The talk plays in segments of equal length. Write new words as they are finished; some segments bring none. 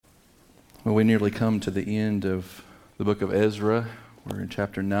Well, we nearly come to the end of the book of Ezra. We're in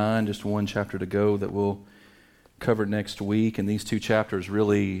chapter 9, just one chapter to go that we'll cover next week. And these two chapters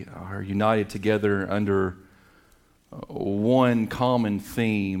really are united together under one common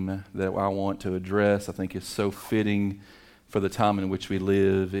theme that I want to address. I think is so fitting for the time in which we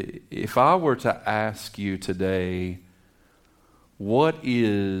live. If I were to ask you today, what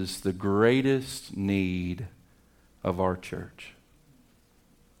is the greatest need of our church?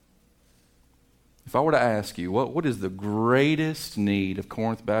 If I were to ask you, what is the greatest need of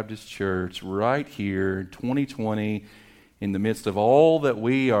Corinth Baptist Church right here in 2020, in the midst of all that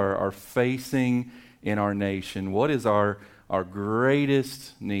we are facing in our nation, what is our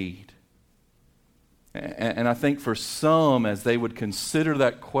greatest need? And I think for some, as they would consider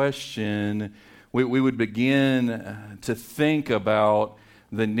that question, we would begin to think about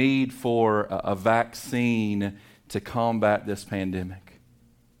the need for a vaccine to combat this pandemic.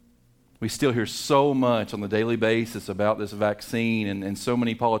 We still hear so much on the daily basis about this vaccine and so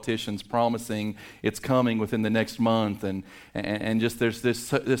many politicians promising it's coming within the next month. And just there's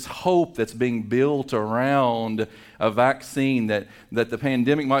this hope that's being built around a vaccine that the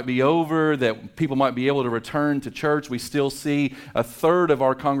pandemic might be over, that people might be able to return to church. We still see a third of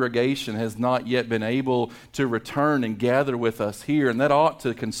our congregation has not yet been able to return and gather with us here. And that ought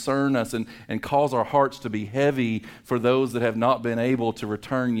to concern us and cause our hearts to be heavy for those that have not been able to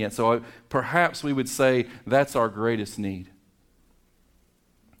return yet. So perhaps we would say that's our greatest need.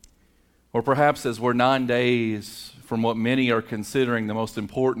 Or perhaps as we're 9 days from what many are considering the most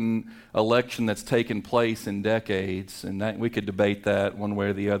important election that's taken place in decades, and that, we could debate that one way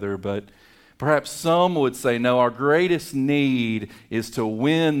or the other, but perhaps some would say, no, our greatest need is to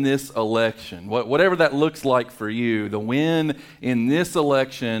win this election. Whatever that looks like for you, the win in this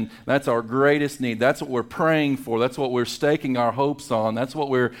election, that's our greatest need. That's what we're praying for. That's what we're staking our hopes on. That's what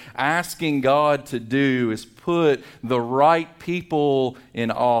we're asking God to do, is put the right people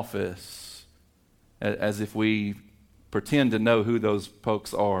in office, as if we pretend to know who those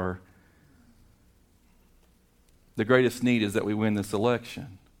folks are. The greatest need is that we win this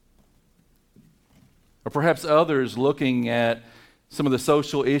election. Or perhaps others looking at some of the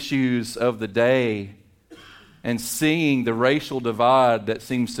social issues of the day and seeing the racial divide that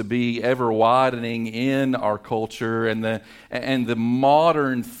seems to be ever widening in our culture, and the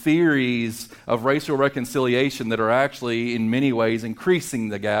modern theories of racial reconciliation that are actually in many ways increasing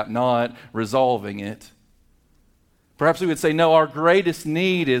the gap, not resolving it. Perhaps we would say, no, our greatest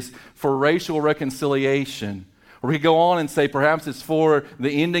need is for racial reconciliation. Or we go on and say perhaps it's for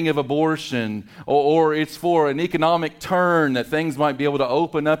the ending of abortion, or it's for an economic turn that things might be able to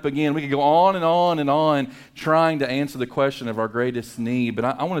open up again. We could go on and on and on trying to answer the question of our greatest need. But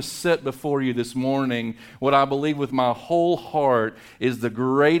I want to set before you this morning what I believe with my whole heart is the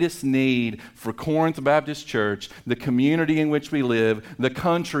greatest need for Corinth Baptist Church, the community in which we live, the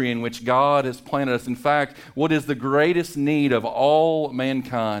country in which God has planted us. In fact, what is the greatest need of all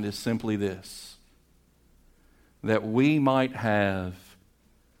mankind is simply this: that we might have,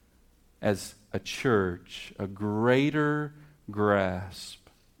 as a church, a greater grasp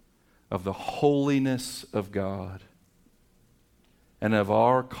of the holiness of God and of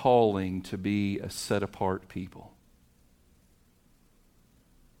our calling to be a set-apart people.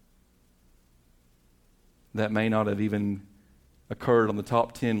 That may not have even occurred on the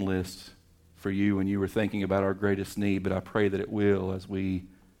top 10 list for you when you were thinking about our greatest need, but I pray that it will as we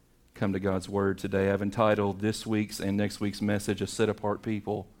come to God's Word today. I've entitled this week's and next week's message, A Set-Apart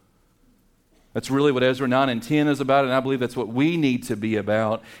People. That's really what Ezra 9 and 10 is about, and I believe that's what we need to be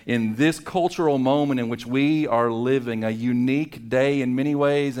about in this cultural moment in which we are living, a unique day in many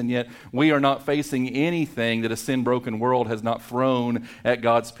ways, and yet we are not facing anything that a sin-broken world has not thrown at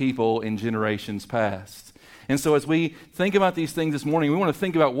God's people in generations past. And so as we think about these things this morning, we want to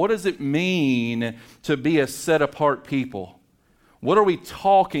think about, what does it mean to be a set-apart people? What are we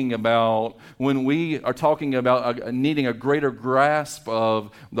talking about when we are talking about needing a greater grasp of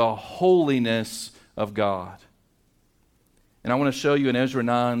the holiness of God? And I want to show you in Ezra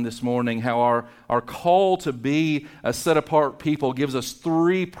 9 this morning how our call to be a set-apart people gives us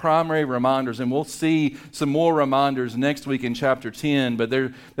three primary reminders. And we'll see some more reminders next week in chapter 10. But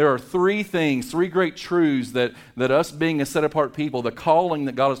there are three things, three great truths that us being a set-apart people, the calling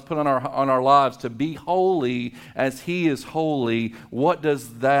that God has put on our lives to be holy as He is holy, what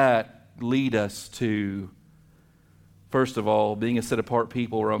does that lead us to? First of all, being a set-apart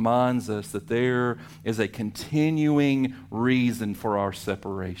people reminds us that there is a continuing reason for our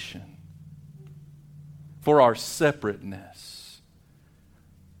separation, for our separateness.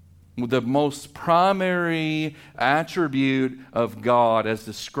 the most primary attribute of God as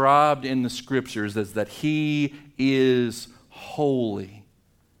described in the Scriptures is that He is holy.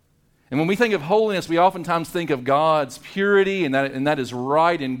 And when we think of holiness, we oftentimes think of God's purity, and that is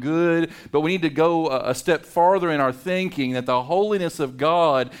right and good. But we need to go a step farther in our thinking that the holiness of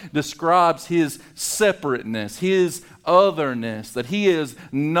God describes His separateness, His otherness, that He is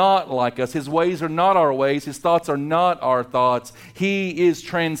not like us. His ways are not our ways. His thoughts are not our thoughts. He is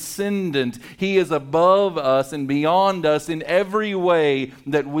transcendent. He is above us and beyond us in every way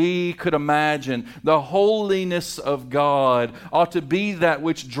that we could imagine. The holiness of God ought to be that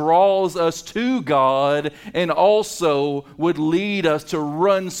which draws us to God and also would lead us to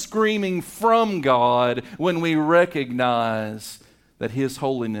run screaming from God when we recognize that His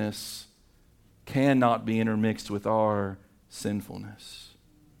holiness cannot be intermixed with our sinfulness.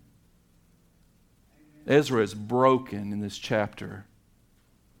 Ezra is broken in this chapter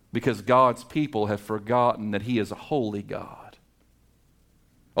because God's people have forgotten that He is a holy God.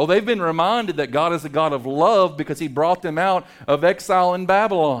 Oh, they've been reminded that God is a God of love because He brought them out of exile in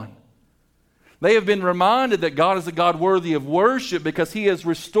Babylon. They have been reminded that God is a God worthy of worship because He has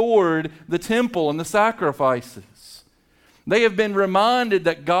restored the temple and the sacrifices. They have been reminded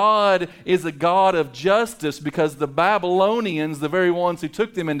that God is a God of justice because the Babylonians, the very ones who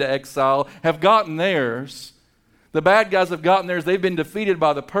took them into exile, have gotten theirs. The bad guys have gotten theirs. They've been defeated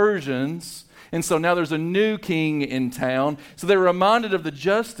by the Persians. And so now there's a new king in town. So they're reminded of the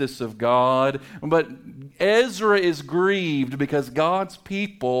justice of God. But Ezra is grieved because God's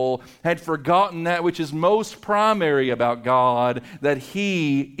people had forgotten that which is most primary about God, that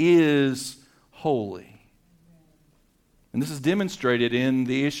He is holy. And this is demonstrated in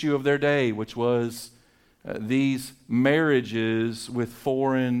the issue of their day, which was these marriages with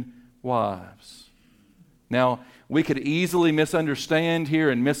foreign wives. Now, we could easily misunderstand here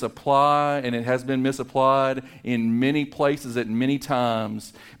and misapply, and it has been misapplied in many places at many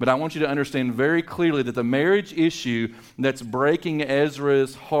times. But I want you to understand very clearly that the marriage issue that's breaking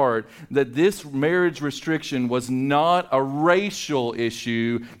Ezra's heart, that this marriage restriction was not a racial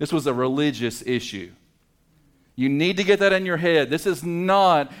issue, this was a religious issue. You need to get that in your head. This is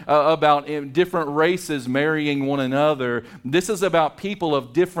not about different races marrying one another. This is about people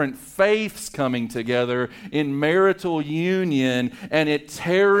of different faiths coming together in marital union and it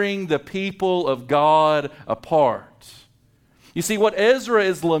tearing the people of God apart. You see, what Ezra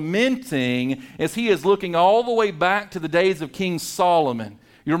is lamenting is he is looking all the way back to the days of King Solomon.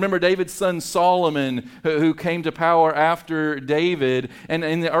 You remember David's son Solomon, who came to power after David. And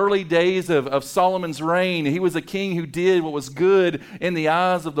in the early days of Solomon's reign, he was a king who did what was good in the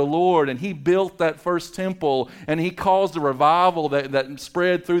eyes of the Lord. And he built that first temple, and he caused a revival that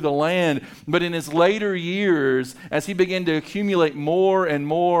spread through the land. But in his later years, as he began to accumulate more and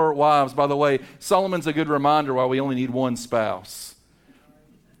more wives, by the way, Solomon's a good reminder why we only need one spouse.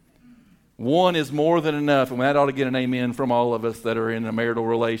 One is more than enough, and that ought to get an amen from all of us that are in a marital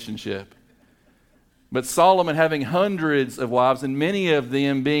relationship. But Solomon having hundreds of wives, and many of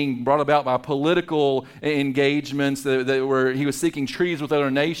them being brought about by political engagements that were, he was seeking treaties with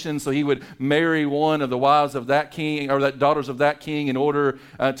other nations, so he would marry one of the wives of that king, or that daughters of that king, in order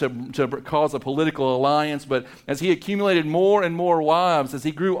to cause a political alliance. But as he accumulated more and more wives, as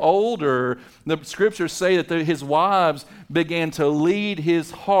he grew older, the scriptures say that his wives began to lead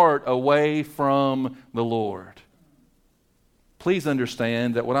his heart away from the Lord. Please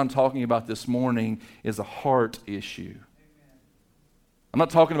understand that what I'm talking about this morning is a heart issue. I'm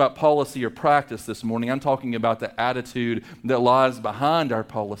not talking about policy or practice this morning. I'm talking about the attitude that lies behind our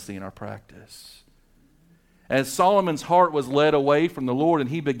policy and our practice. As Solomon's heart was led away from the Lord and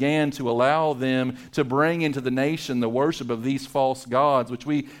he began to allow them to bring into the nation the worship of these false gods, which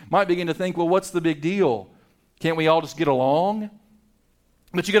we might begin to think, well, what's the big deal? Can't we all just get along?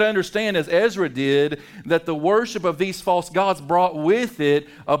 But you got to understand, as Ezra did, that the worship of these false gods brought with it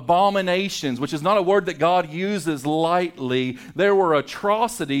abominations, which is not a word that God uses lightly. There were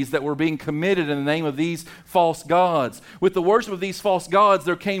atrocities that were being committed in the name of these false gods. With the worship of these false gods,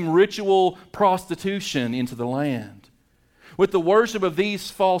 there came ritual prostitution into the land. With the worship of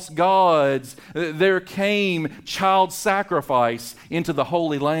these false gods, there came child sacrifice into the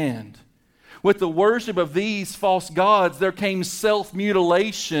Holy Land. With the worship of these false gods, there came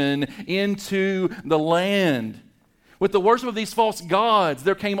self-mutilation into the land. With the worship of these false gods,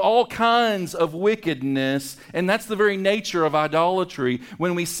 there came all kinds of wickedness, and that's the very nature of idolatry.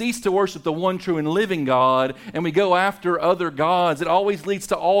 When we cease to worship the one true and living God, and we go after other gods, it always leads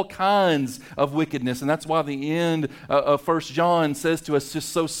to all kinds of wickedness. And that's why the end of 1 John says to us just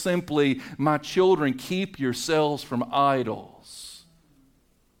so simply, "My children, keep yourselves from idols."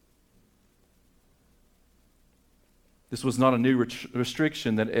 This was not a new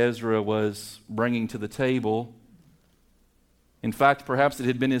restriction that Ezra was bringing to the table. In fact, perhaps it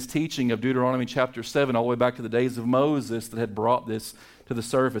had been his teaching of Deuteronomy chapter 7 all the way back to the days of Moses that had brought this to the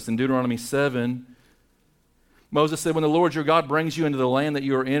surface. In Deuteronomy 7, Moses said, when the Lord your God brings you into the land that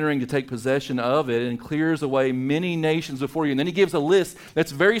you are entering to take possession of it and clears away many nations before you. And then he gives a list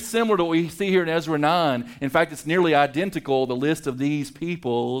that's very similar to what we see here in Ezra 9. In fact, it's nearly identical, the list of these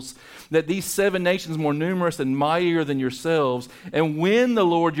peoples, that these 7 nations more numerous and mightier than yourselves. And when the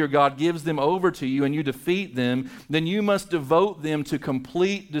Lord your God gives them over to you and you defeat them, then you must devote them to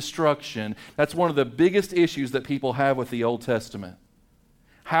complete destruction. That's one of the biggest issues that people have with the Old Testament.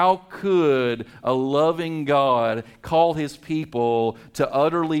 How could a loving God call his people to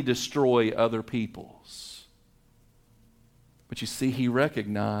utterly destroy other peoples? But you see, he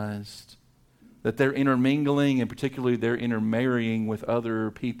recognized that their intermingling, and particularly their intermarrying with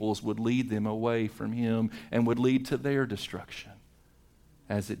other peoples, would lead them away from him and would lead to their destruction,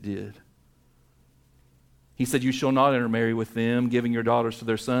 as it did. He said, you shall not intermarry with them, giving your daughters to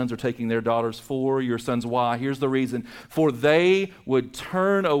their sons or taking their daughters for your sons. Why? Here's the reason. For they would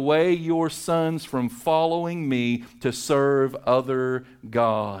turn away your sons from following me to serve other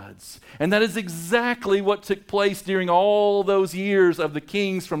gods. And that is exactly what took place during all those years of the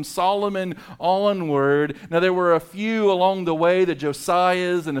kings from Solomon onward. Now, there were a few along the way, the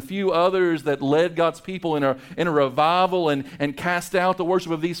Josiahs and a few others that led God's people in a revival and cast out the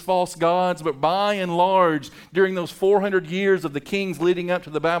worship of these false gods. But by and large, during those 400 years of the kings leading up to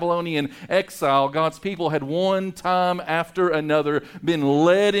the Babylonian exile, God's people had one time after another been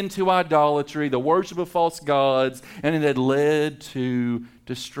led into idolatry, the worship of false gods, and it had led to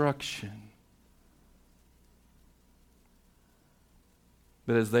destruction.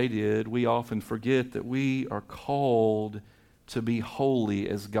 But as they did, we often forget that we are called to be holy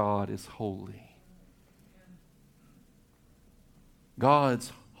as God is holy.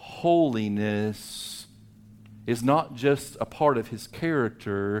 God's holiness is not just a part of his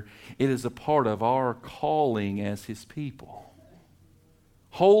character, it is a part of our calling as his people.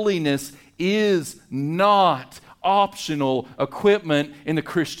 Holiness is not optional equipment in the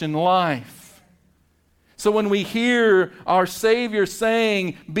Christian life. So when we hear our Savior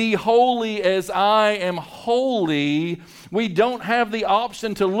saying, be holy as I am holy, we don't have the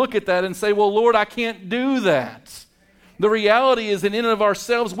option to look at that and say, well, Lord, I can't do that. The reality is that in and of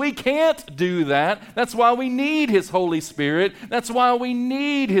ourselves, we can't do that. That's why we need his Holy Spirit. That's why we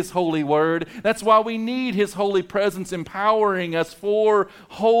need his Holy Word. That's why we need his Holy Presence empowering us for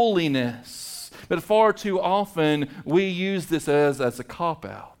holiness. But far too often, we use this as a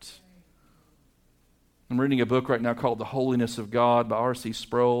cop-out. I'm reading a book right now called The Holiness of God by R.C.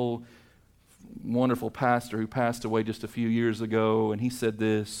 Sproul, wonderful pastor who passed away just a few years ago, and he said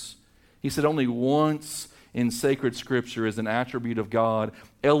this. He said, only once in sacred scripture is an attribute of God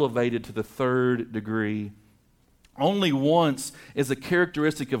elevated to the 3rd degree. Only once is a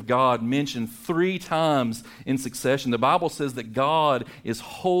characteristic of God mentioned 3 times in succession. The Bible says that God is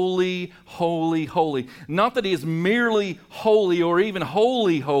holy, holy, holy. Not that he is merely holy or even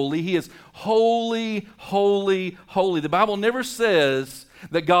holy, holy. He is holy, holy, holy. The Bible never says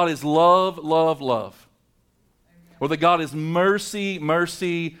that God is love, love, love. Or that God is mercy,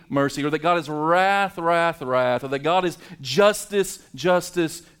 mercy, mercy. Or that God is wrath, wrath, wrath. Or that God is justice,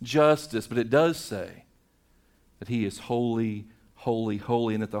 justice, justice. But it does say that he is holy, holy,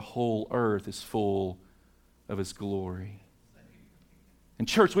 holy, and that the whole earth is full of his glory. And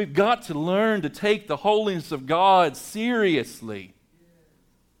church, we've got to learn to take the holiness of God seriously.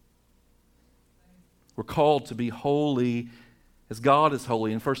 We're called to be holy as God is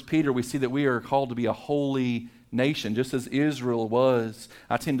holy. In 1 Peter, we see that we are called to be a holy nation, just as Israel was.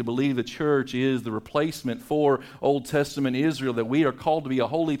 I tend to believe the church is the replacement for Old Testament Israel, that we are called to be a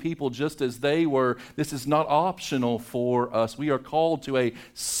holy people just as they were. This is not optional for us. We are called to a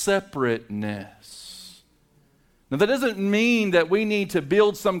separateness. Now, that doesn't mean that we need to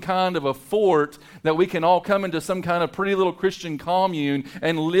build some kind of a fort that we can all come into some kind of pretty little Christian commune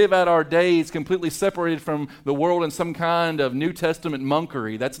and live out our days completely separated from the world in some kind of New Testament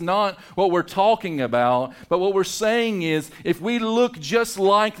monkery. That's not what we're talking about. But what we're saying is, if we look just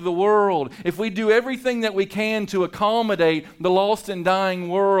like the world, if we do everything that we can to accommodate the lost and dying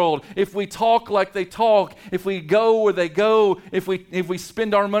world, if we talk like they talk, if we go where they go, if we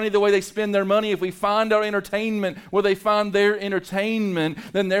spend our money the way they spend their money, if we find our entertainment where they find their entertainment,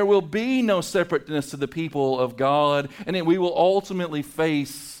 then there will be no separateness to the people of God, and we will ultimately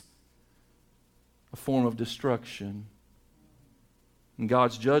face a form of destruction. And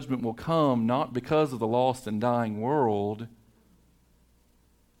God's judgment will come not because of the lost and dying world,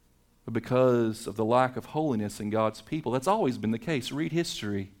 but but because of the lack of holiness in God's people. That's always been the case. Read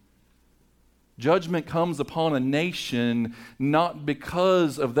history. Judgment comes upon a nation not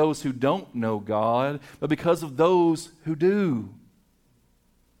because of those who don't know God, but because of those who do.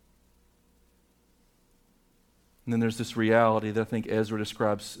 And then there's this reality that I think Ezra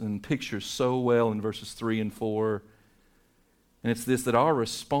describes and pictures so well in verses 3 and 4. And it's this, that our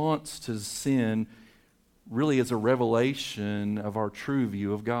response to sin really is a revelation of our true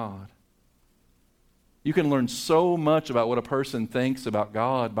view of God. You can learn so much about what a person thinks about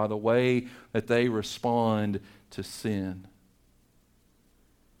God by the way that they respond to sin.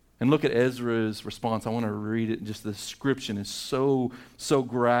 And look at Ezra's response. I want to read it. Just the description is so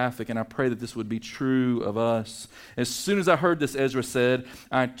graphic, and I pray that this would be true of us. As soon as I heard this, Ezra said,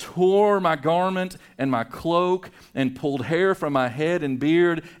 I tore my garment and my cloak and pulled hair from my head and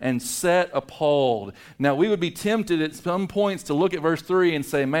beard and sat appalled. Now, we would be tempted at some points to look at verse 3 and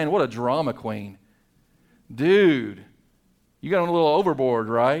say, man, what a drama queen. Dude, you got a little overboard,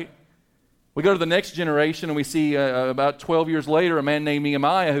 right? We go to the next generation and we see about 12 years later a man named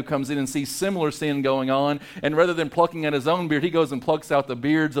Nehemiah who comes in and sees similar sin going on, and rather than plucking at his own beard, he goes and plucks out the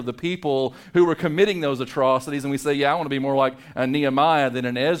beards of the people who were committing those atrocities, and we say, yeah, I want to be more like Nehemiah than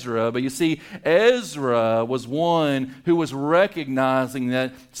an Ezra. But you see, Ezra was one who was recognizing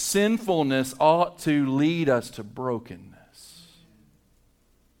that sinfulness ought to lead us to brokenness.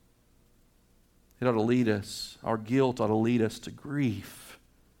 It ought to lead us, our guilt ought to lead us to grief.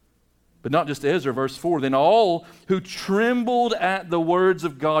 But not just Ezra, verse 4, then all who trembled at the words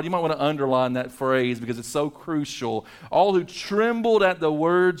of God, you might want to underline that phrase because it's so crucial. All who trembled at the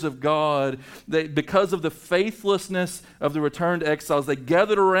words of God, because of the faithlessness of the returned exiles, they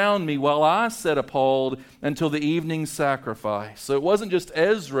gathered around me while I sat appalled until the evening sacrifice. So it wasn't just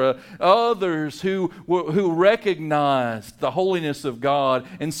Ezra, others who recognized the holiness of God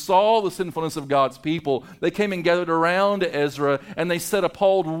and saw the sinfulness of God's people. They came and gathered around Ezra and they sat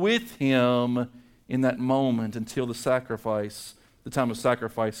appalled with him in that moment until the time of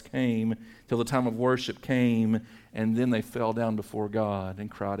sacrifice came, till the time of worship came, and then they fell down before God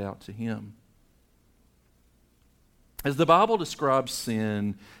and cried out to Him. As the Bible describes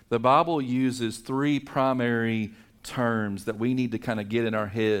sin, the Bible uses three primary terms that we need to kind of get in our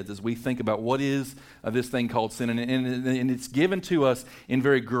heads as we think about what is this thing called sin. And it's given to us in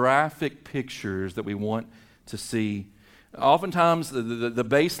very graphic pictures that we want to see. Oftentimes, the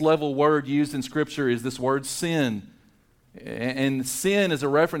base level word used in Scripture is this word sin. And sin is a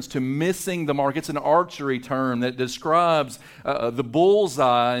reference to missing the mark. It's an archery term that describes the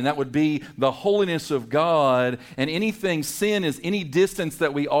bullseye, and that would be the holiness of God. And sin is any distance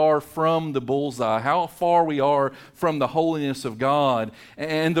that we are from the bullseye, how far we are from the holiness of God.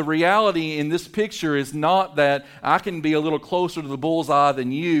 And the reality in this picture is not that I can be a little closer to the bullseye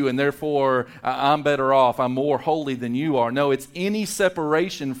than you, and therefore I'm better off, I'm more holy than you are. No, it's any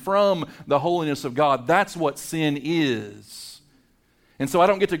separation from the holiness of God. That's what sin is. And so I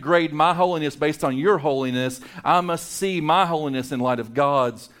don't get to grade my holiness based on your holiness. I must see my holiness in light of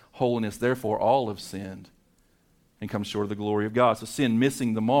God's holiness. Therefore, all have sinned and come short of the glory of God. So sin,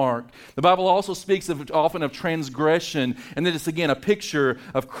 missing the mark. The Bible also speaks often of transgression, and then it's again a picture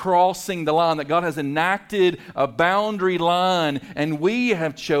of crossing the line, that God has enacted a boundary line, and we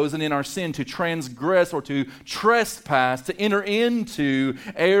have chosen in our sin to transgress or to trespass, to enter into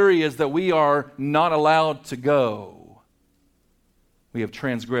areas that we are not allowed to go. We have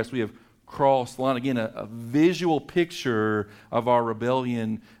transgressed. We have crossed the line. Again, a visual picture of our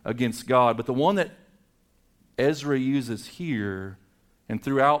rebellion against God. But the one that Ezra uses here and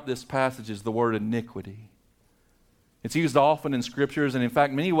throughout this passage is the word iniquity. It's used often in Scriptures, and in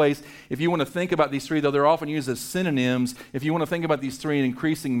fact, many ways, if you want to think about these three, though they're often used as synonyms, if you want to think about these three in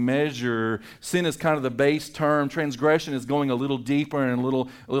increasing measure, sin is kind of the base term, transgression is going a little deeper and a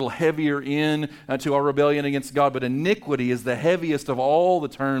little heavier to our rebellion against God, but iniquity is the heaviest of all the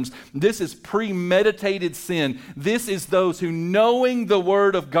terms. This is premeditated sin. This is those who, knowing the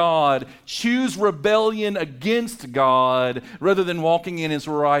Word of God, choose rebellion against God rather than walking in His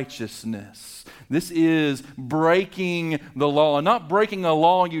righteousness. This is breaking the law, and not breaking a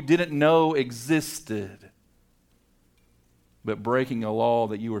law you didn't know existed, but breaking a law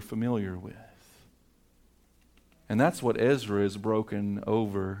that you were familiar with. And that's what Ezra is broken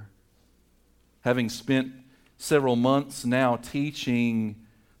over. Having spent several months now teaching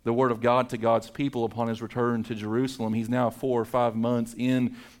the Word of God to God's people upon his return to Jerusalem, he's now 4 or 5 months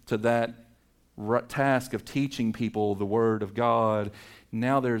into that task of teaching people the Word of God.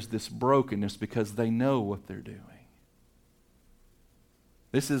 Now there's this brokenness because they know what they're doing.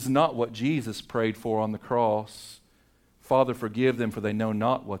 This is not what Jesus prayed for on the cross. Father, forgive them, for they know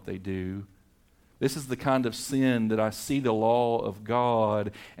not what they do. This is the kind of sin that I see the law of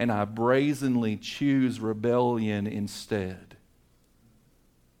God, and I brazenly choose rebellion instead.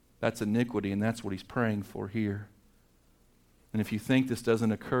 That's iniquity, and that's what he's praying for here. And if you think this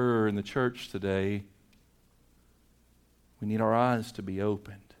doesn't occur in the church today, we need our eyes to be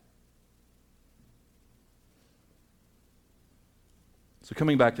opened. So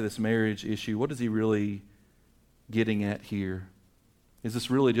coming back to this marriage issue, what is he really getting at here? Is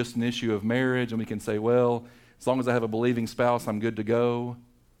this really just an issue of marriage and we can say, well, as long as I have a believing spouse, I'm good to go?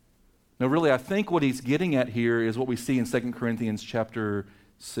 No, really, I think what he's getting at here is what we see in 2 Corinthians chapter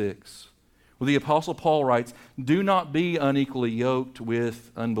 6. Where the Apostle Paul writes, do not be unequally yoked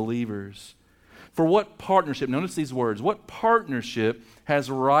with unbelievers. For what partnership, notice these words, what partnership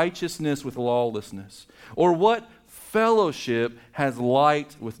has righteousness with lawlessness? Or what fellowship has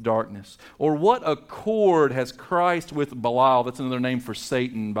light with darkness? Or what accord has Christ with Belial? That's another name for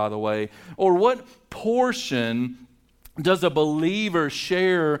Satan, by the way. Or what portion does a believer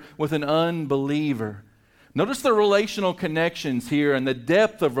share with an unbeliever? Notice the relational connections here and the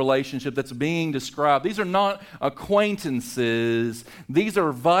depth of relationship that's being described. These are not acquaintances. These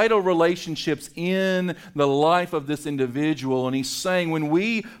are vital relationships in the life of this individual. And he's saying when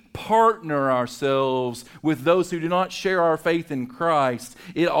we partner ourselves with those who do not share our faith in Christ,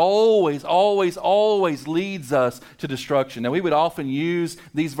 it always leads us to destruction. Now, we would often use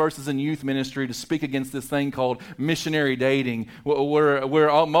these verses in youth ministry to speak against this thing called missionary dating,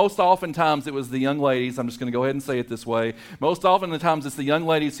 where most oftentimes it was the young ladies. I'm just going to go ahead and say it this way. Most often the times it's the young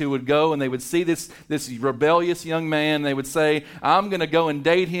ladies who would go and they would see this rebellious young man. And they would say, I'm going to go and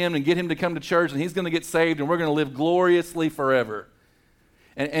date him and get him to come to church and he's going to get saved and we're going to live gloriously forever.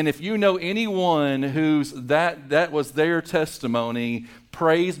 And if you know anyone whose that was their testimony,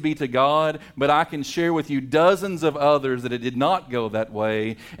 praise be to God, but I can share with you dozens of others that it did not go that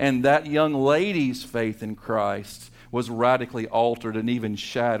way, and that young lady's faith in Christ was radically altered and even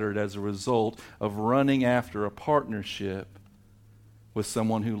shattered as a result of running after a partnership with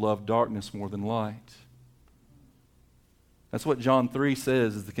someone who loved darkness more than light. That's what John 3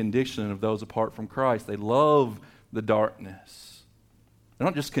 says is the condition of those apart from Christ. They love the darkness. They're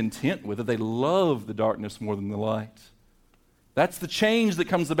not just content with it, they love the darkness more than the light. That's the change that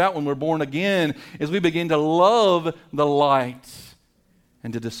comes about when we're born again, is we begin to love the light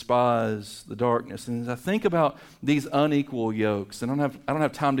and to despise the darkness. And as I think about these unequal yokes, and I don't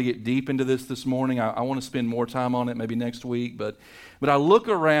have time to get deep into this morning. I want to spend more time on it maybe next week, but I look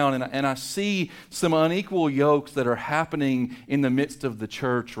around and I see some unequal yokes that are happening in the midst of the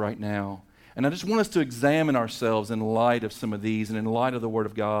church right now. And I just want us to examine ourselves in light of some of these and in light of the Word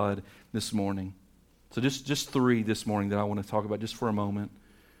of God this morning. So just three this morning that I want to talk about just for a moment.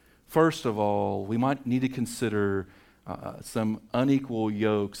 First of all, we might need to consider some unequal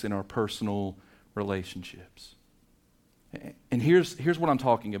yokes in our personal relationships. And here's what I'm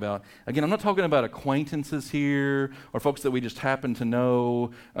talking about. Again, I'm not talking about acquaintances here or folks that we just happen to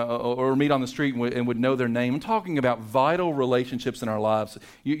know or meet on the street and would know their name. I'm talking about vital relationships in our lives.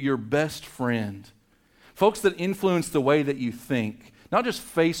 Your best friend. Folks that influence the way that you think. Not just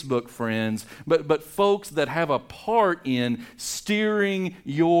Facebook friends, but folks that have a part in steering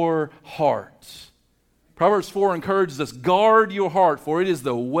your heart. Proverbs 4 encourages us, guard your heart, for it is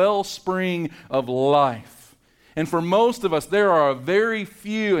the wellspring of life. And for most of us, there are a very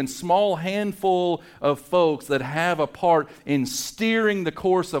few and small handful of folks that have a part in steering the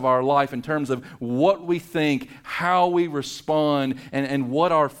course of our life in terms of what we think, how we respond, and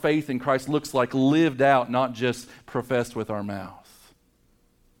what our faith in Christ looks like lived out, not just professed with our mouth.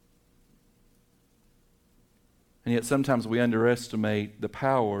 And yet sometimes we underestimate the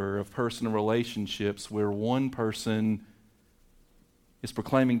power of personal relationships where one person is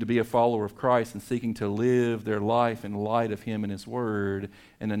proclaiming to be a follower of Christ and seeking to live their life in light of Him and His Word,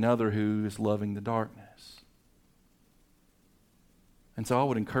 and another who is loving the darkness. And so I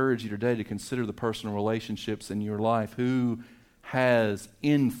would encourage you today to consider the personal relationships in your life. Who has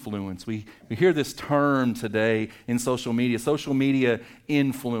influence? We hear this term today in social media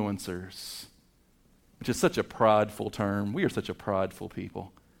influencers, which is such a prideful term. We are such a prideful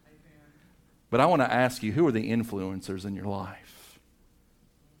people. Amen. But I want to ask you, who are the influencers in your life?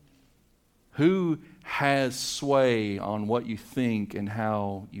 Who has sway on what you think and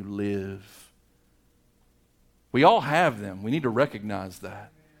how you live? We all have them. We need to recognize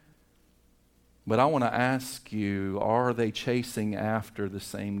that. But I want to ask you, are they chasing after the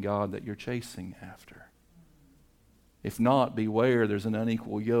same God that you're chasing after? If not, beware, there's an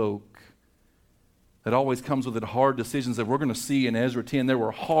unequal yoke That always comes with it hard decisions that we're going to see in Ezra 10. There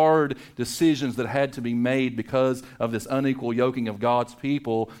were hard decisions that had to be made because of this unequal yoking of God's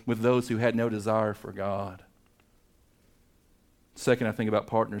people with those who had no desire for God. Second, I think about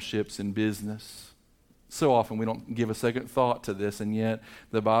partnerships in business. So often we don't give a second thought to this, and yet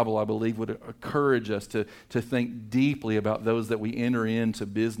the Bible, I believe, would encourage us to think deeply about those that we enter into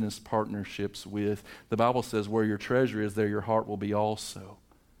business partnerships with. The Bible says, where your treasure is, there your heart will be also.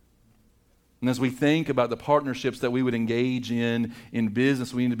 And as we think about the partnerships that we would engage in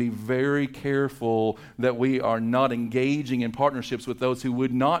business, we need to be very careful that we are not engaging in partnerships with those who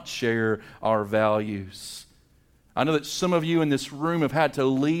would not share our values. I know that some of you in this room have had to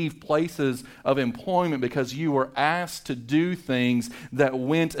leave places of employment because you were asked to do things that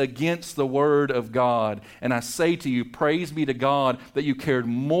went against the Word of God. And I say to you, praise be to God that you cared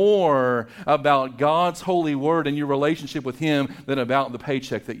more about God's holy Word and your relationship with Him than about the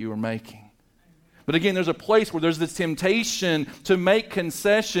paycheck that you were making. But again, there's a place where there's this temptation to make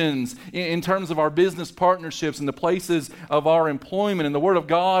concessions in terms of our business partnerships and the places of our employment. And the Word of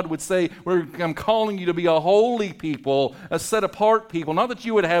God would say, I'm calling you to be a holy people, a set-apart people. Not that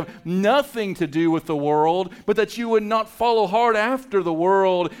you would have nothing to do with the world, but that you would not follow hard after the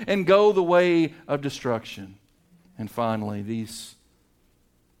world and go the way of destruction. And finally, these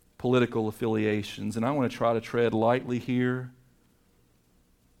political affiliations. And I want to try to tread lightly here.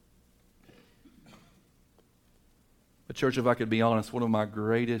 But church, if I could be honest, one of my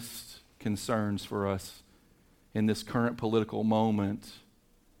greatest concerns for us in this current political moment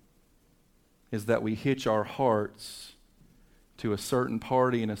is that we hitch our hearts to a certain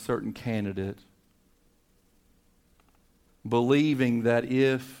party and a certain candidate, believing that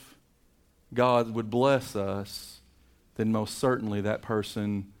if God would bless us, then most certainly that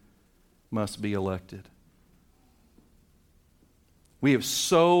person must be elected. We have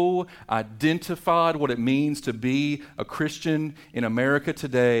so identified what it means to be a Christian in America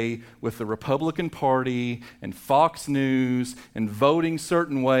today with the Republican Party and Fox News and voting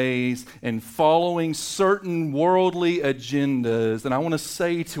certain ways and following certain worldly agendas. And I want to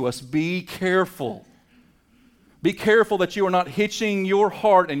say to us, be careful. Be careful that you are not hitching your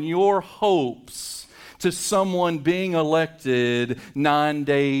heart and your hopes to someone being elected 9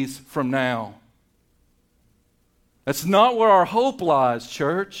 days from now. That's not where our hope lies,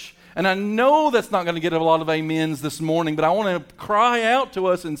 church. And I know that's not going to get a lot of amens this morning, but I want to cry out to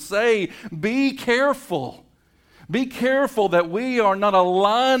us and say, be careful. Be careful that we are not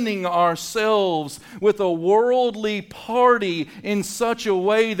aligning ourselves with a worldly party in such a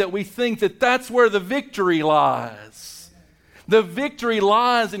way that we think that that's where the victory lies. The victory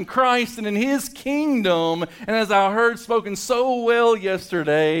lies in Christ and in His kingdom. And as I heard spoken so well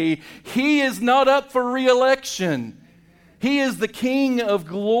yesterday, He is not up for re-election. He is the King of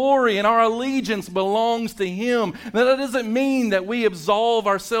glory, and our allegiance belongs to Him. Now, that doesn't mean that we absolve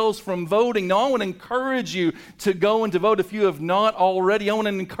ourselves from voting. No, I want to encourage you to go and to vote if you have not already. I want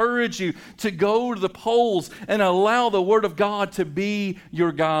to encourage you to go to the polls and allow the Word of God to be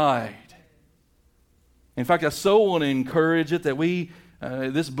your guide. In fact, I so want to encourage it that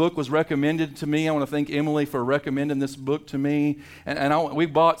this book was recommended to me. I want to thank Emily for recommending this book to me. We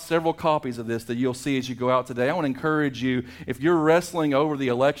bought several copies of this that you'll see as you go out today. I want to encourage you, if you're wrestling over the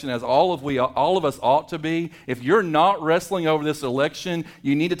election, as all of us ought to be, if you're not wrestling over this election,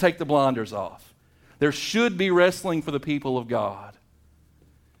 you need to take the blinders off. There should be wrestling for the people of God.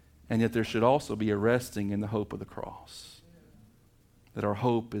 And yet there should also be a resting in the hope of the cross. That our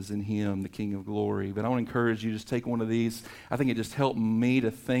hope is in Him, the King of glory. But I want to encourage you, just take one of these. I think it just helped me to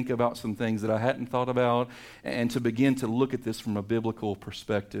think about some things that I hadn't thought about and to begin to look at this from a biblical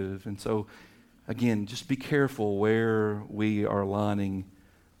perspective. And so, again, just be careful where we are aligning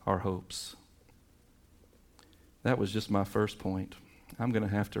our hopes. That was just my first point. I'm going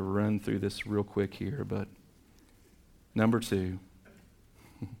to have to run through this real quick here, but number 2,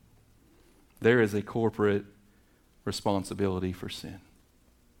 there is a corporate responsibility for sin.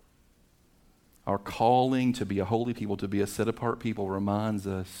 Our calling to be a holy people, to be a set-apart people, reminds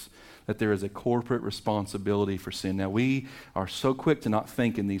us that there is a corporate responsibility for sin. Now, we are so quick to not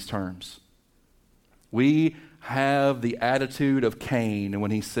think in these terms. We have the attitude of Cain when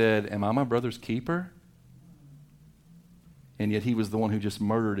he said, "Am I my brother's keeper?" And yet he was the one who just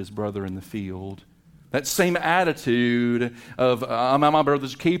murdered his brother in the field That same attitude of, I'm my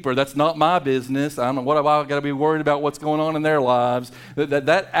brother's keeper, that's not my business, what have I got to be worried about what's going on in their lives?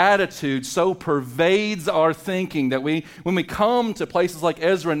 That attitude so pervades our thinking that when we come to places like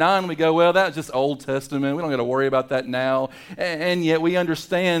Ezra 9, we go, well, that's just Old Testament, we don't got to worry about that now. And yet we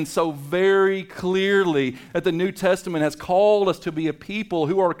understand so very clearly that the New Testament has called us to be a people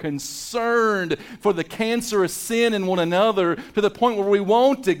who are concerned for the cancerous sin in one another to the point where we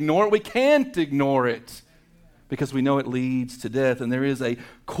won't ignore it, we can't ignore it. Because we know it leads to death, and there is a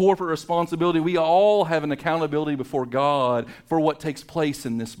corporate responsibility. We all have an accountability before God for what takes place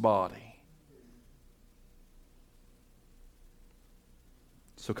in this body.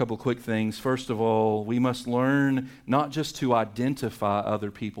 So a couple of quick things. First of all, we must learn not just to identify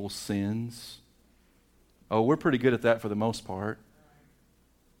other people's sins. Oh, we're pretty good at that for the most part.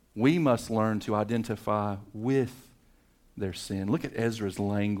 We must learn to identify with their sin. Look at Ezra's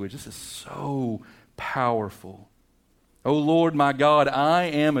language. This is so powerful. O Lord my God, I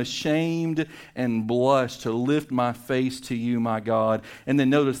am ashamed and blush to lift my face to you, my God. And then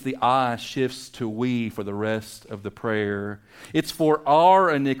notice the I shifts to we for the rest of the prayer. It's for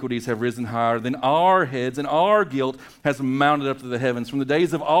our iniquities have risen higher than our heads, and our guilt has mounted up to the heavens. From the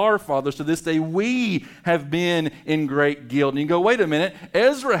days of our fathers to this day, we have been in great guilt. And you go, wait a minute,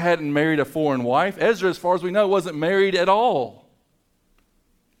 Ezra hadn't married a foreign wife. Ezra, as far as we know, wasn't married at all.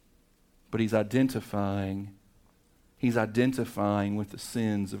 But he's identifying with the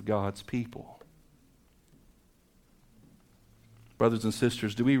sins of God's people. Brothers and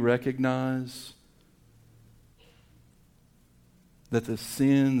sisters, do we recognize that the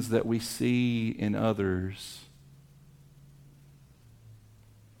sins that we see in others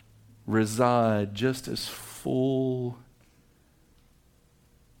reside just as full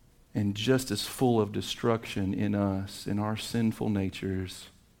and just as full of destruction in us, in our sinful natures?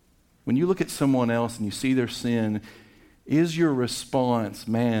 When you look at someone else and you see their sin, is your response,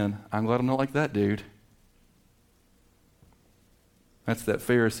 man, I'm glad I'm not like that dude? That's that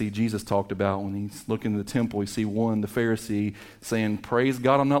Pharisee Jesus talked about when he's looking in the temple. We see the Pharisee saying, praise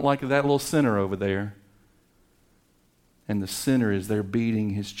God, I'm not like that little sinner over there. And the sinner is there beating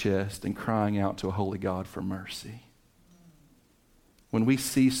his chest and crying out to a holy God for mercy. When we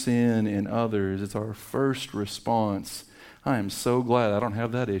see sin in others, it's our first response, I am so glad I don't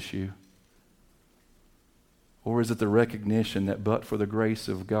have that issue. Or is it the recognition that but for the grace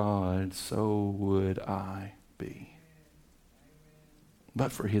of God, so would I be?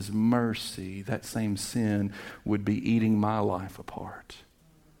 But for his mercy, that same sin would be eating my life apart.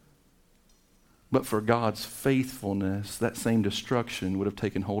 But for God's faithfulness, that same destruction would have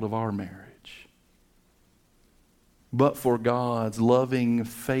taken hold of our marriage. But for God's loving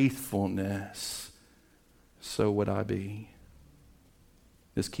faithfulness, so would I be.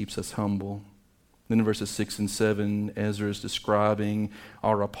 This keeps us humble. Then in verses 6 and 7, Ezra is describing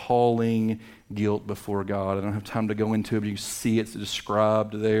our appalling guilt before God. I don't have time to go into it, but you see it's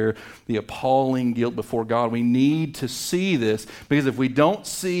described there. The appalling guilt before God. We need to see this, because if we don't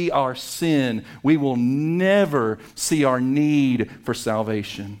see our sin, we will never see our need for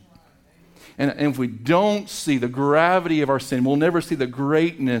salvation. And if we don't see the gravity of our sin, we'll never see the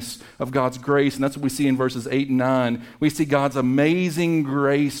greatness of God's grace. And that's what we see in verses 8 and 9. We see God's amazing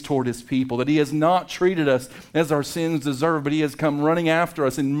grace toward his people, that he has not treated us as our sins deserve, but he has come running after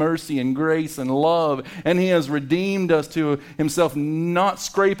us in mercy and grace and love. And he has redeemed us to himself, not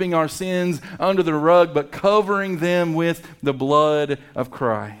scraping our sins under the rug, but covering them with the blood of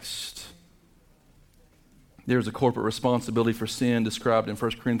Christ. There's a corporate responsibility for sin described in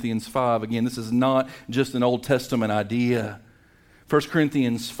 1 Corinthians 5. Again, this is not just an Old Testament idea. 1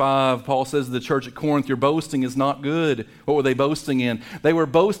 Corinthians 5, Paul says to the church at Corinth, your boasting is not good. What were they boasting in? They were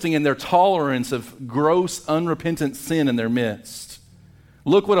boasting in their tolerance of gross, unrepentant sin in their midst.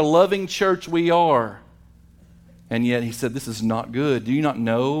 Look what a loving church we are. And yet he said, this is not good. Do you not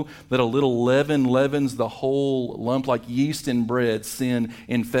know that a little leaven leavens the whole lump? Like yeast in bread, sin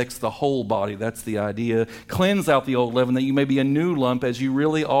infects the whole body. That's the idea. Cleanse out the old leaven that you may be a new lump as you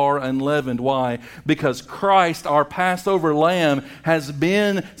really are unleavened. Why? Because Christ, our Passover lamb, has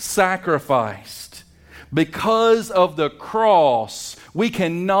been sacrificed. Because of the cross, we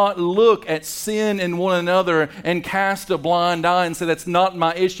cannot look at sin in one another and cast a blind eye and say, that's not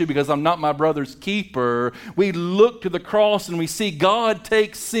my issue because I'm not my brother's keeper. We look to the cross and we see God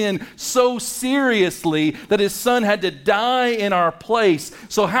take sin so seriously that his son had to die in our place.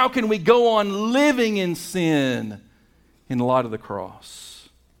 So how can we go on living in sin in light of the cross?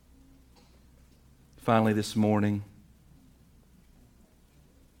 Finally this morning,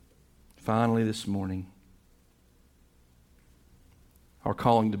 our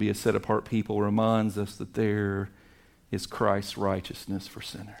calling to be a set-apart people reminds us that there is Christ's righteousness for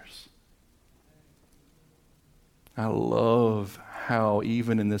sinners. I love how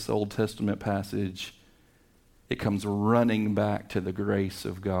even in this Old Testament passage, it comes running back to the grace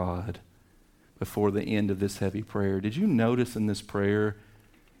of God before the end of this heavy prayer. Did you notice in this prayer,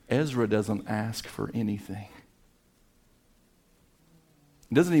 Ezra doesn't ask for anything?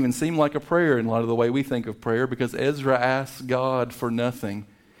 It doesn't even seem like a prayer in light of the way we think of prayer, because Ezra asks God for nothing.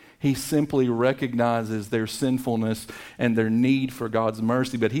 He simply recognizes their sinfulness and their need for God's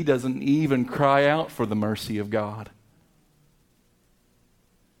mercy, but he doesn't even cry out for the mercy of God.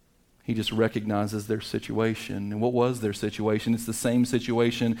 He just recognizes their situation. And what was their situation? It's the same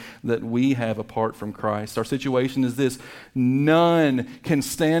situation that we have apart from Christ. Our situation is this: none can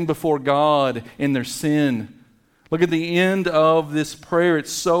stand before God in their sin. Look at the end of this prayer.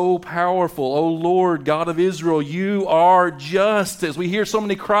 It's so powerful. O Lord, God of Israel, you are just. As we hear so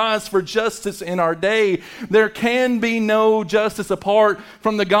many cries for justice in our day, there can be no justice apart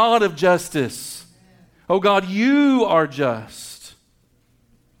from the God of justice. O God, you are just.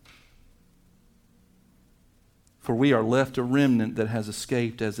 For we are left a remnant that has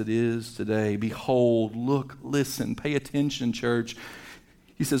escaped as it is today. Behold, look, listen, pay attention, church.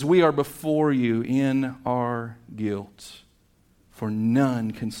 He says, we are before you in our guilt, for none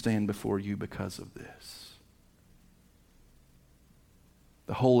can stand before you because of this.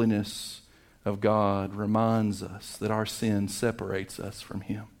 The holiness of God reminds us that our sin separates us from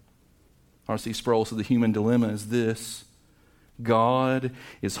Him. R.C. Sproul said the human dilemma is this: God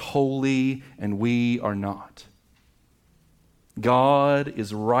is holy and we are not. God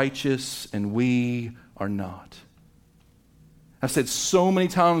is righteous and we are not. I've said so many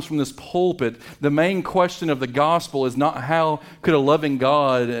times from this pulpit, the main question of the gospel is not how could a loving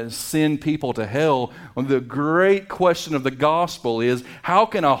God send people to hell. The great question of the gospel is, how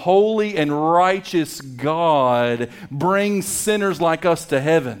can a holy and righteous God bring sinners like us to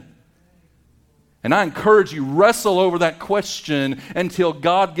heaven? And I encourage you, wrestle over that question until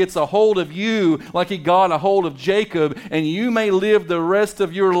God gets a hold of you like He got a hold of Jacob, and you may live the rest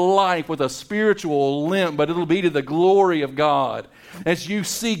of your life with a spiritual limp, but it'll be to the glory of God. As you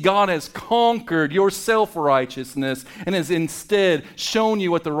see God has conquered your self-righteousness and has instead shown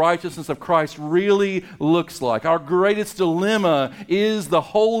you what the righteousness of Christ really looks like. Our greatest dilemma is the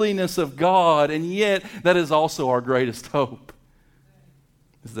holiness of God, and yet that is also our greatest hope.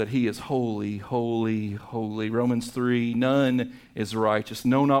 Is that He is holy, holy, holy. Romans 3, none is righteous.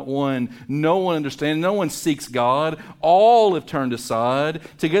 No, not one. No one understands. No one seeks God. All have turned aside.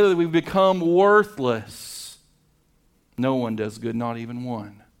 Together we've become worthless. No one does good, not even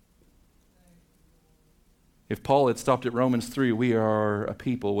one. If Paul had stopped at Romans 3, we are a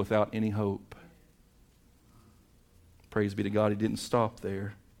people without any hope. Praise be to God, he didn't stop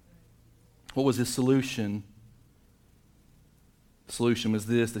there. What was his solution? The solution was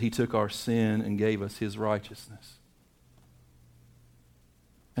this, that he took our sin and gave us his righteousness.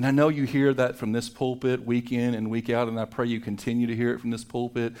 And I know you hear that from this pulpit week in and week out, and I pray you continue to hear it from this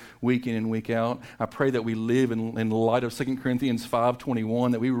pulpit week in and week out. I pray that we live in the light of 2 Corinthians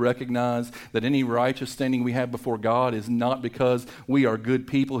 5:21, that we recognize that any righteous standing we have before God is not because we are good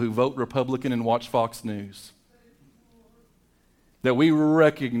people who vote Republican and watch Fox News. That we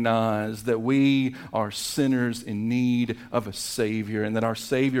recognize that we are sinners in need of a Savior, and that our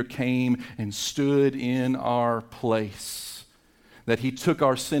Savior came and stood in our place. That He took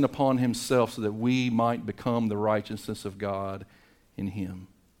our sin upon Himself so that we might become the righteousness of God in Him.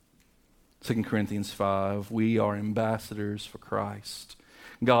 2 Corinthians 5, we are ambassadors for Christ.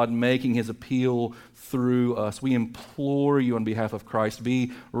 God making His appeal through us. We implore you on behalf of Christ,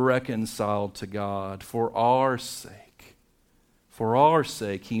 be reconciled to God for our sake. For our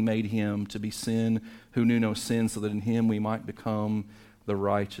sake, He made Him to be sin who knew no sin, so that in Him we might become the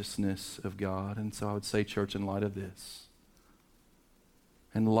righteousness of God. And so I would say, church, in light of this,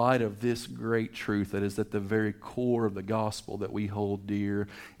 in light of this great truth that is at the very core of the gospel that we hold dear,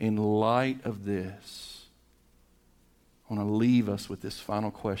 in light of this, I want to leave us with this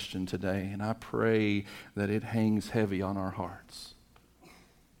final question today, and I pray that it hangs heavy on our hearts.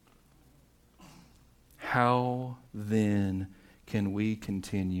 How then can we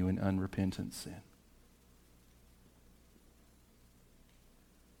continue in unrepentant sin?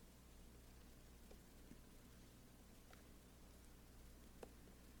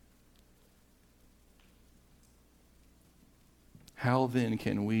 How then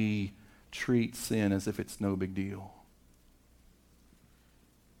can we treat sin as if it's no big deal?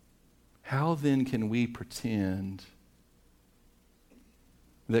 How then can we pretend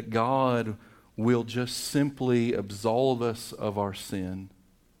that God will just simply absolve us of our sin.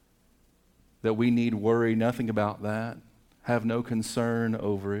 That we need worry nothing about that, have no concern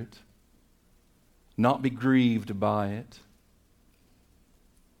over it, not be grieved by it.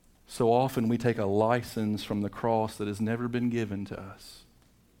 So often we take a license from the cross that has never been given to us.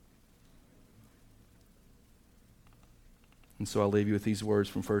 And so I'll leave you with these words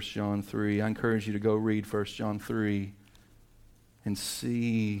from 1 John 3. I encourage you to go read 1 John 3 and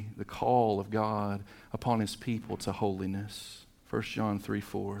see the call of God upon His people to holiness. 1 John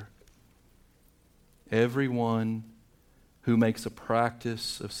 3:4. Everyone who makes a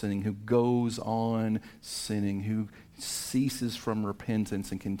practice of sinning, who goes on sinning, who ceases from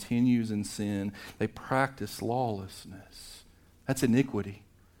repentance and continues in sin, they practice lawlessness. That's iniquity.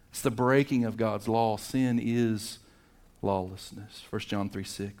 It's the breaking of God's law. Sin is lawlessness. 1 John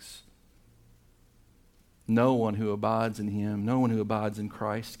 3:6. No one who abides in Him, no one who abides in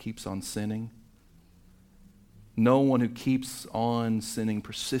Christ keeps on sinning. No one who keeps on sinning,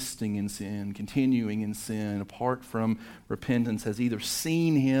 persisting in sin, continuing in sin, apart from repentance, has either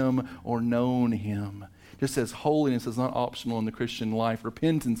seen Him or known Him. Just as holiness is not optional in the Christian life,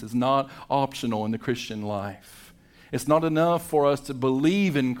 repentance is not optional in the Christian life. It's not enough for us to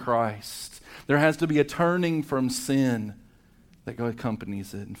believe in Christ. There has to be a turning from sin that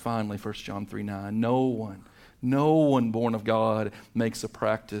accompanies it. And finally, 1 John 3:9, no one born of God makes a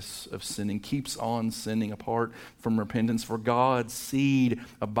practice of sinning, keeps on sinning apart from repentance, for God's seed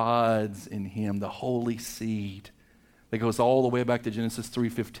abides in him, the holy seed. That goes all the way back to Genesis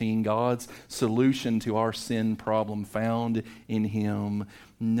 3:15, God's solution to our sin problem found in him.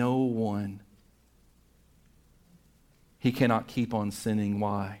 No one. He cannot keep on sinning.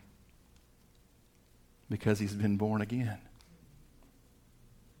 Why? Because he's been born again.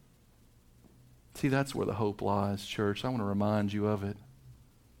 See, that's where the hope lies, church. I want to remind you of it.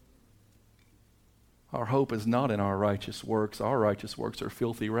 Our hope is not in our righteous works. Our righteous works are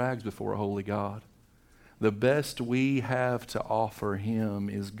filthy rags before a holy God. The best we have to offer him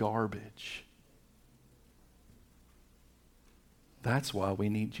is garbage. That's why we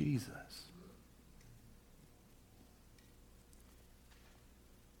need Jesus.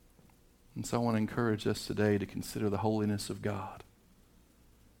 And so I want to encourage us today to consider the holiness of God,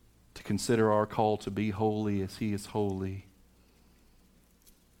 to consider our call to be holy as he is holy,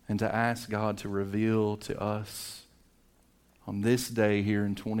 and to ask God to reveal to us on this day here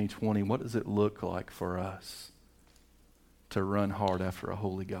in 2020, what does it look like for us to run hard after a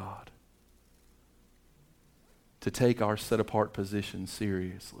holy God? To take our set-apart position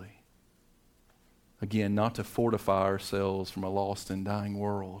seriously. Again, not to fortify ourselves from a lost and dying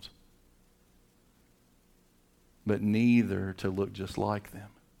world, but neither to look just like them.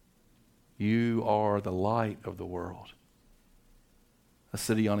 You are the light of the world. A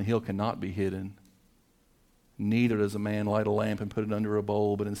city on a hill cannot be hidden. Neither does a man light a lamp and put it under a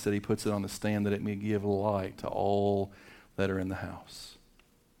bowl, but instead he puts it on a stand that it may give light to all that are in the house.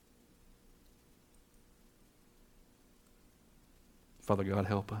 Father God,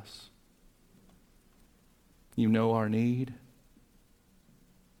 help us. You know our need.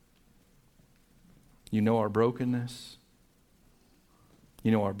 You know our brokenness.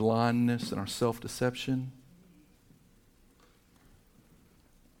 You know our blindness and our self-deception.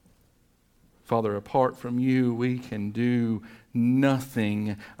 Father, apart from you, we can do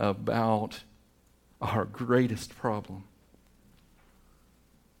nothing about our greatest problem.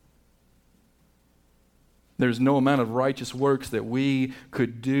 There's no amount of righteous works that we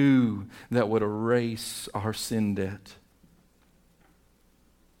could do that would erase our sin debt.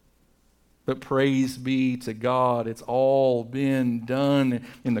 But praise be to God, it's all been done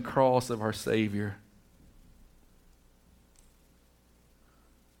in the cross of our Savior.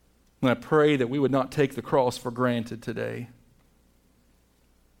 And I pray that we would not take the cross for granted today.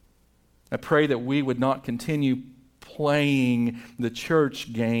 I pray that we would not continue playing the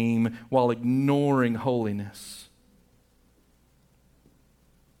church game while ignoring holiness.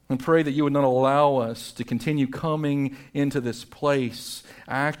 And pray that you would not allow us to continue coming into this place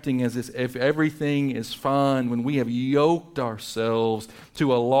acting as if everything is fine when we have yoked ourselves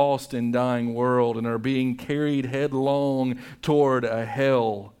to a lost and dying world and are being carried headlong toward a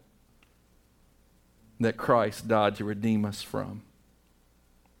hell that Christ died to redeem us from.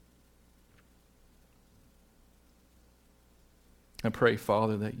 I pray,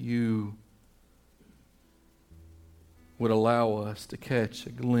 Father, that you would allow us to catch a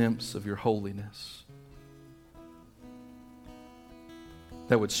glimpse of your holiness,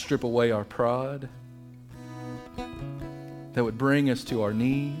 that would strip away our pride, that would bring us to our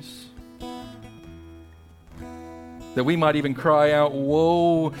knees, that we might even cry out,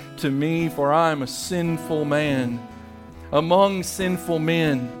 "Woe to me, for I am a sinful man among sinful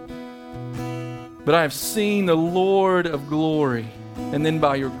men. But I have seen the Lord of glory." And then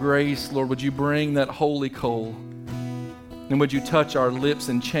by your grace, Lord, would you bring that holy coal? And would you touch our lips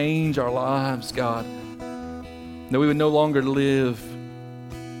and change our lives, God? That we would no longer live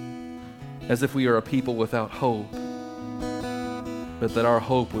as if we are a people without hope, but that our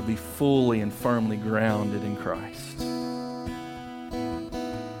hope would be fully and firmly grounded in Christ.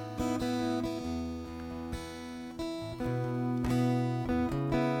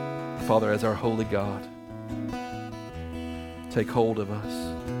 Father, as our holy God, take hold of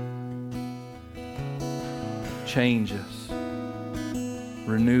us. Change us.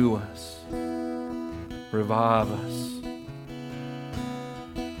 Renew us. Revive us.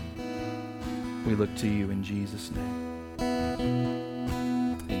 We look to you in Jesus' name.